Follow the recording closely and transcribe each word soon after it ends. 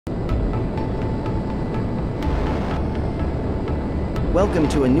Welcome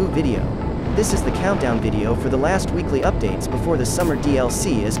to a new video. This is the countdown video for the last weekly updates before the summer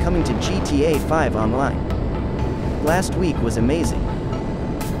DLC is coming to GTA 5 Online. Last week was amazing.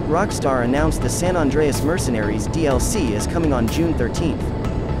 Rockstar announced the San Andreas Mercenaries DLC is coming on June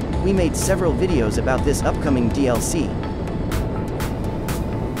 13th. We made several videos about this upcoming DLC.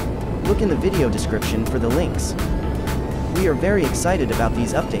 Look in the video description for the links. We are very excited about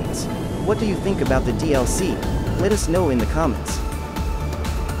these updates. What do you think about the DLC? Let us know in the comments.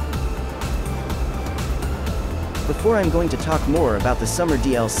 Before I'm going to talk more about the summer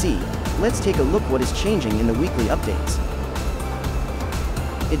DLC, let's take a look what is changing in the weekly updates.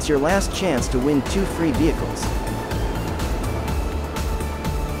 It's your last chance to win 2 free vehicles.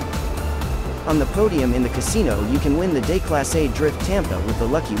 On the podium in the casino you can win the Declasse Drift Tampa with the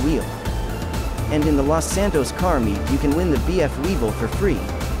lucky wheel. And in the Los Santos car meet you can win the BF Weevil for free,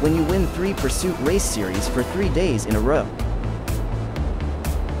 when you win 3 Pursuit Race Series for 3 days in a row.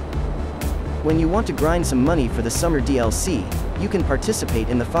 When you want to grind some money for the summer DLC, you can participate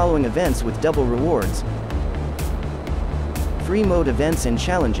in the following events with double rewards: free mode events and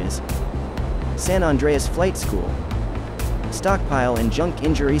challenges, San Andreas Flight School, stockpile and junk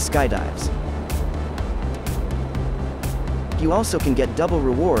engery skydives. You also can get double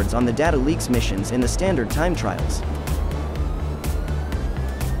rewards on the data leaks missions in the standard time trials.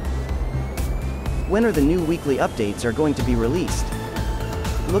 When are the new weekly updates are going to be released?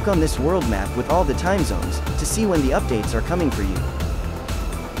 Look on this world map with all the time zones, to see when the updates are coming for you.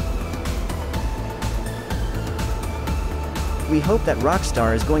 We hope that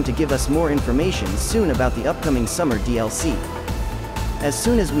Rockstar is going to give us more information soon about the upcoming summer DLC. As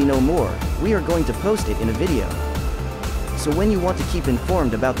soon as we know more, we are going to post it in a video. So when you want to keep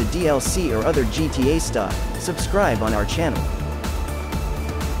informed about the DLC or other GTA stuff, subscribe on our channel.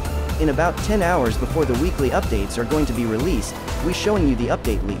 In about 10 hours before the weekly updates are going to be released, we're showing you the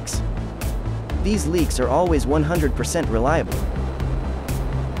update leaks. These leaks are always 100% reliable.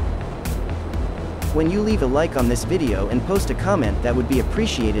 When you leave a like on this video and post a comment, that would be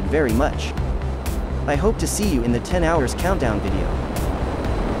appreciated very much. I hope to see you in the 10 hours countdown video.